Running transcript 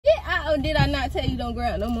or did I not tell you don't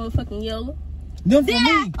grab no motherfucking yellow? Them Did for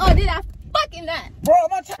I me. or did I fucking not? Bro,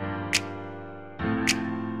 my time.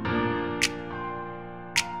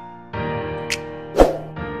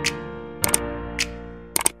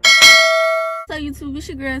 So YouTube, it's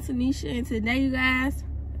your girl Tanisha, and today you guys,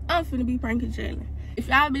 I'm finna be pranking Jalen. If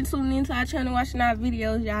y'all been tuning into our channel watching our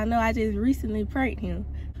videos, y'all know I just recently pranked him.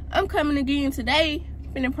 I'm coming again today,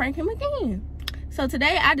 finna prank him again. So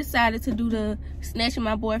today I decided to do the snatching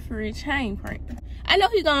my boyfriend chain prank. I know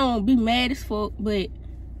he gonna be mad as fuck, but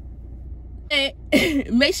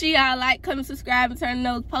make sure y'all like, comment, subscribe, and turn on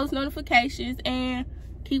those post notifications, and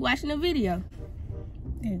keep watching the video.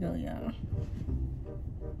 There you go, y'all.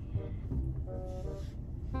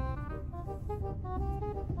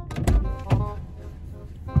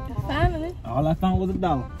 Finally. All I found was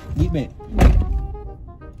 $1. Get back.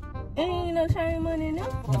 Ain't no chain money in there.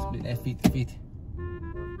 I'm gonna split that 50-50.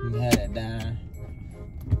 You had that dime.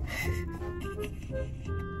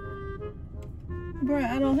 Bro,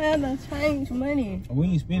 I don't have no change money. We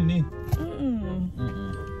ain't spending it.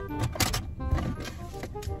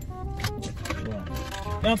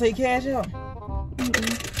 You don't take cash out?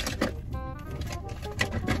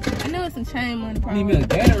 I know it's some chain money I probably. need me a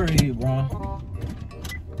Gatorade, bro.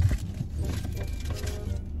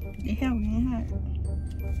 The hell getting hot.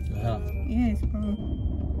 Yeah. Yes, bro.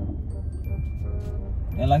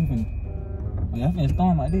 Yeah, like I'm finna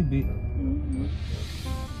storm like this, bitch.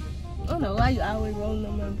 I don't know why you always rolling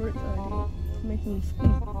on my bricks like that. Making me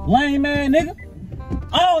squeak. Lame man, nigga.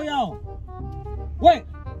 Oh, y'all. Wait.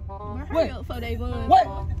 Bro, hurry up before they run. What?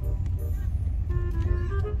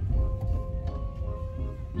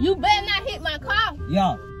 You better not hit my car.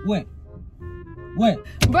 Y'all, wait. Wait.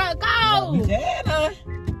 Bro, go. Bitch, yeah, nah.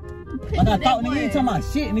 I got talking, nigga. You ain't talking about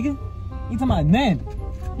shit, nigga. You talking about nothing.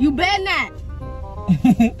 You better not.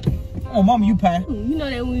 Oh, mama, you pie. You know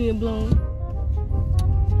that wind blowing.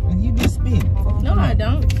 And you just spit. No, I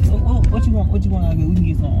don't. What you want? What you want? I get? We can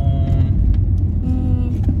get some.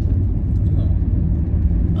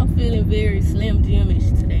 I'm feeling very Slim Jim-ish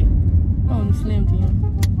today. I'm on the Slim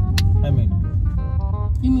Jim. I mean.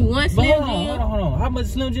 You mean one Slim Jim? Hold on. How much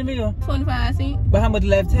Slim Jim is? 25 cents. But how much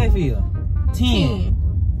left tax is? 10.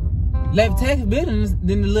 Left tax better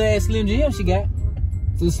than the little ass Slim Jim she got.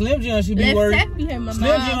 So Slim Jim should be worth. Left tax be having my Slim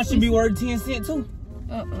mouth Jim should be worth 10 cents too.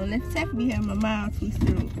 Left tax be having my mouth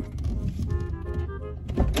twisted.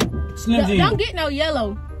 Slim Jim. Don't get no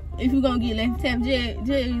yellow if you gonna get left tax.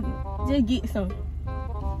 Just get some.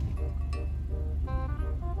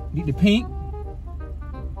 Get the pink.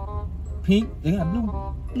 Pink. They got blue.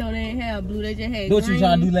 No, they ain't have blue. They just had What green. you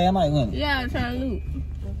trying to do last night, wasn't it? Yeah, I was trying to loot.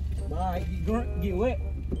 Alright, get wet.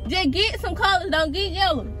 Just get some colors. Don't get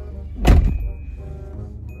yellow.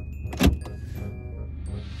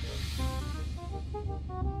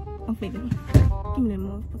 I'm finna. Give me that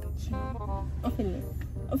motherfucking shit.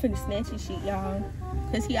 I'm finna snatch his shit, y'all.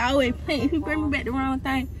 Cause he always playing. If he bring me back the wrong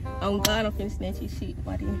thing, oh God, I'm finna snatch his shit.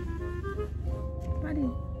 Why did?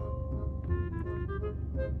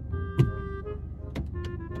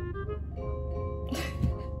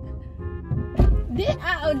 Did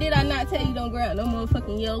I or did I not tell you don't grab no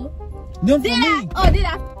motherfucking yellow? Them Did for I me. or did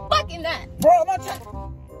I fucking not? Bro, my time.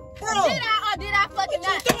 Bro. Did I or did I fucking What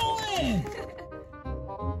not? you doing?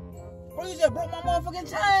 Bro, you just broke my motherfucking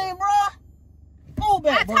chain, bro. Move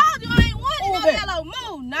back, I bro. told you I ain't wanting no yellow.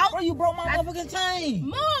 Move, no. Bro, you broke my motherfucking chain.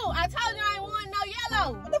 Move. I told you I ain't wanting no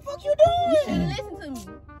yellow. What the fuck you You doing? should listen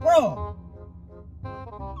to me. Bro.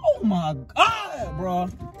 Oh my God, bro.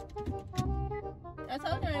 I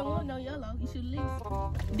told you I ain't want no yellow. You should listen.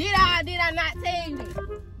 Did I not tell you?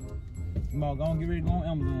 Come on, go and get ready to go on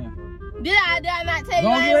Amazon. Did I not tell you Go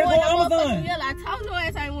I get ain't ready want to no go on motherfucking Amazon. yellow? I told your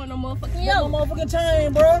ass I ain't want no motherfucking Broke yellow. my motherfucking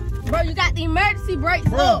chain, bro. Bro, you got the emergency brakes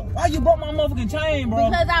Bro, up. why you broke my motherfucking chain, bro?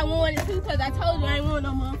 Because I wanted to, because I told you I ain't want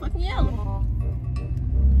no motherfucking yellow.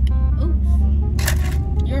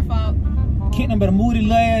 Oops. Your fault. Kitten better move his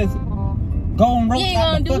legs. Go on rope You ain't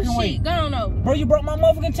out gonna the do fucking way. shit. Go on over. Bro, you broke my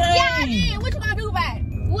motherfucking chain. Yeah, I did. What you gonna do about it?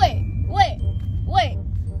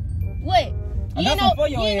 What? I got something for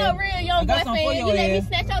your you ain't ass. no real young I got boy something for fan. your You let me ass.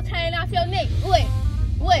 snatch your chain off your neck.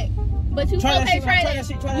 What? But you Try that okay shit, trade try it. that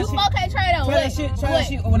shit, try that You shit. okay trade it. Try that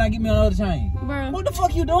shit when I get me another chain. Bro. What the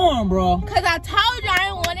fuck you doing, bro? Cause I told you I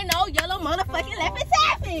ain't wanting no yellow motherfucking laffy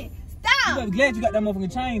taffy. You Stop. better be glad you got that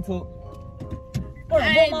motherfucking chain took. Bro, I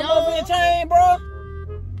you broke my don't. motherfucking chain, bro.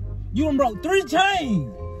 You done broke 3 chains.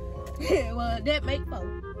 Well, that make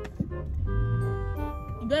 4.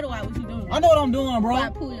 You better watch what you doing. I know what I'm doing, bro. Why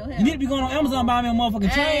pull your hair? You need to be going on Amazon and buy me a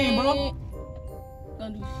motherfucking chain, bro.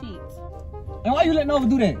 Gonna do shit. And why you letting Nova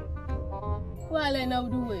do that? Why I let Nova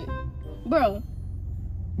do it? Bro,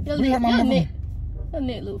 Your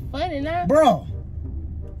neck look funny now. Bro.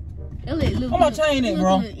 Your neck look How much chain it,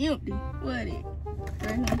 bro? Empty. What it?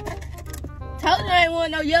 Right here. Told you I ain't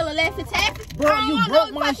want no yellow Laffy Taffy. Bro, you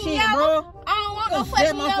broke my shit, yellow. bro. I don't want no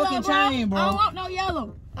fucking yellow, chain, bro. I don't want no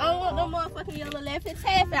yellow. I don't want no motherfucking yellow Laffy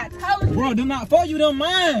Taffy. I told you. Bro, do not for you don't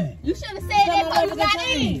mind. You should have said that before you got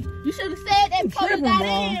in. You should have said that before you got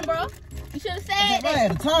in, bro. You should have said that. Right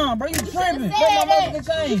at the time, bro. You tripping. You should have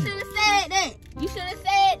said that. You should have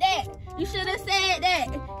said that. You should have said that.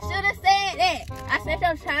 Should have said that. I said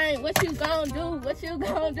your chain. What you gonna do? What you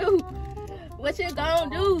gonna do? What you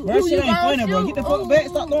gonna do? Bro, shit ain't funny, bro. Get the fuck back.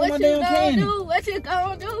 Stop throwing my damn candy. What you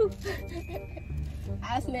gonna do?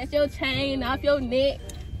 I snatch your chain off your neck.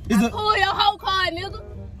 Pull your whole card,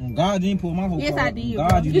 nigga. God didn't pull my whole card. Yes, I did.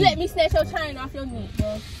 God, you let me snatch your chain off your neck,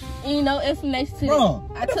 bro. Ain't no explanation to bro,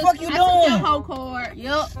 what the fuck you doing? I took your whole card.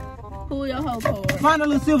 Yup. Pull your whole card. Find a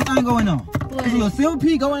little silver thing going on. There's a little silver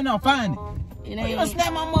piece going on. Find it. It ain't. You gonna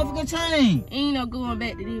snap my motherfucking chain. Ain't no going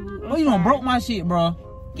back to this. Bro, you done broke my shit, bro.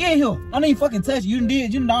 Get here. I don't even fucking touch it. You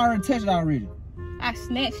done already touched it already. I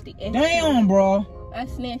snatched it. Actually. Damn, bro. I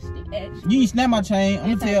snatched it, actually. You ain't snap my chain.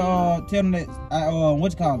 I'm gonna tell them that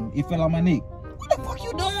what you call them? It fell on my neck. What the fuck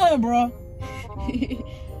you doing, bro?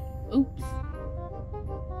 Oops.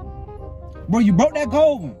 Bro, you broke that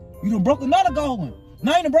gold one. You done broke another gold one.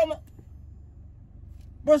 Now you done broke my...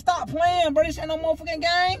 Bro, stop playing, bro. This ain't no motherfucking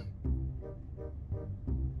game.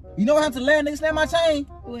 You know I have to let a nigga snap my chain?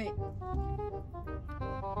 What?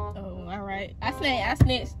 Oh, alright. I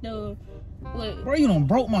snatched the... What? Bro, you done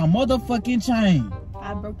broke my motherfucking chain.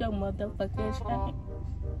 I broke your motherfucking chain.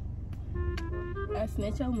 I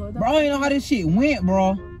snatched your motherfucking... Bro, I don't even know how this shit went,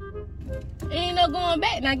 bro. Ain't no going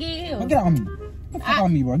back. Now get here. Bro, get on me. Get the fuck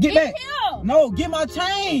on me, bro. Get back. Here. No, get my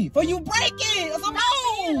chain. For you break it. Some more.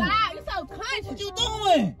 You so country. What you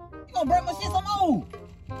doing? You gonna break my shit some more.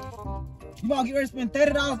 You about to get ready to spend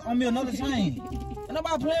 $30 on me another chain. Ain't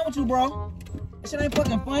nobody playing with you, bro. That shit ain't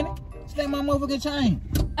fucking funny. Snap my motherfucking chain.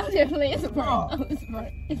 I'm just playing. It's a prank. Oh, it's a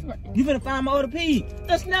prank. It's a prank. You finna find my other P.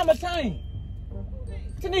 Just snap my chain.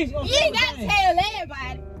 Tanisha, you ain't got to tell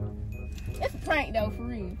everybody. It's a prank though, for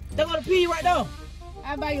real. They got a P right there.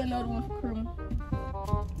 I'll buy you another one for criminal.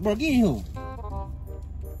 Bro, get here.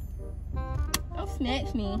 Don't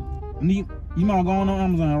snatch me. You might go on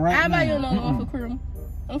Amazon right now. I'll buy you another one for criminal.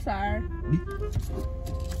 I'm sorry.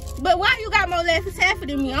 But why you got more Laffy Taffy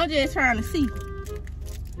than me? I'm just trying to see.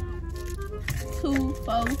 2,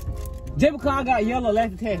 4. Just because I got yellow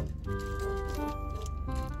Laffy Taffy.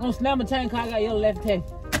 I'm gonna snap my chain because I got yellow Laffy Taffy.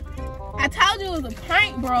 I told you it was a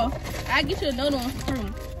prank, bro. I'll get you another one for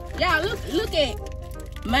criminal. Y'all, look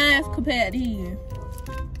at mine compared to his.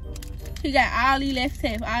 He got all these Laffy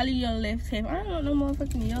Taffy, all these yellow Laffy Taffy. I don't want no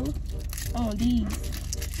motherfucking yellow on these.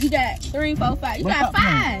 You got 3, 4, 5. You got 5.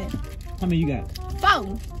 How many you got?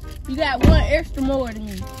 4. You got 1 extra more than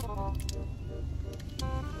me.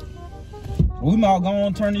 We might go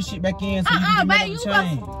on turn this shit back in so you can get baby, the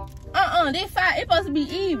chain. This 5. It's supposed to be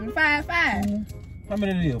even. 5, 5. How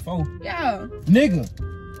many it is? 4? Yeah. Nigga,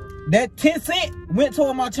 that 10 cent went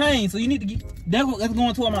toward my chain, so you need to get that's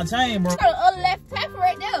going toward my chain, bro. You got other Laffy Taffy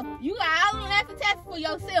right there. You got all them Laffy Taffy for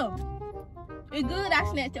yourself. It's good I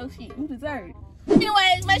snatched your shit. You deserve it.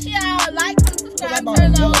 Anyways, make sure y'all like, subscribe,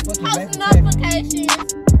 turn on post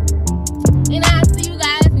notifications. And I'll see you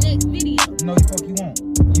guys next video. You know the fuck you want.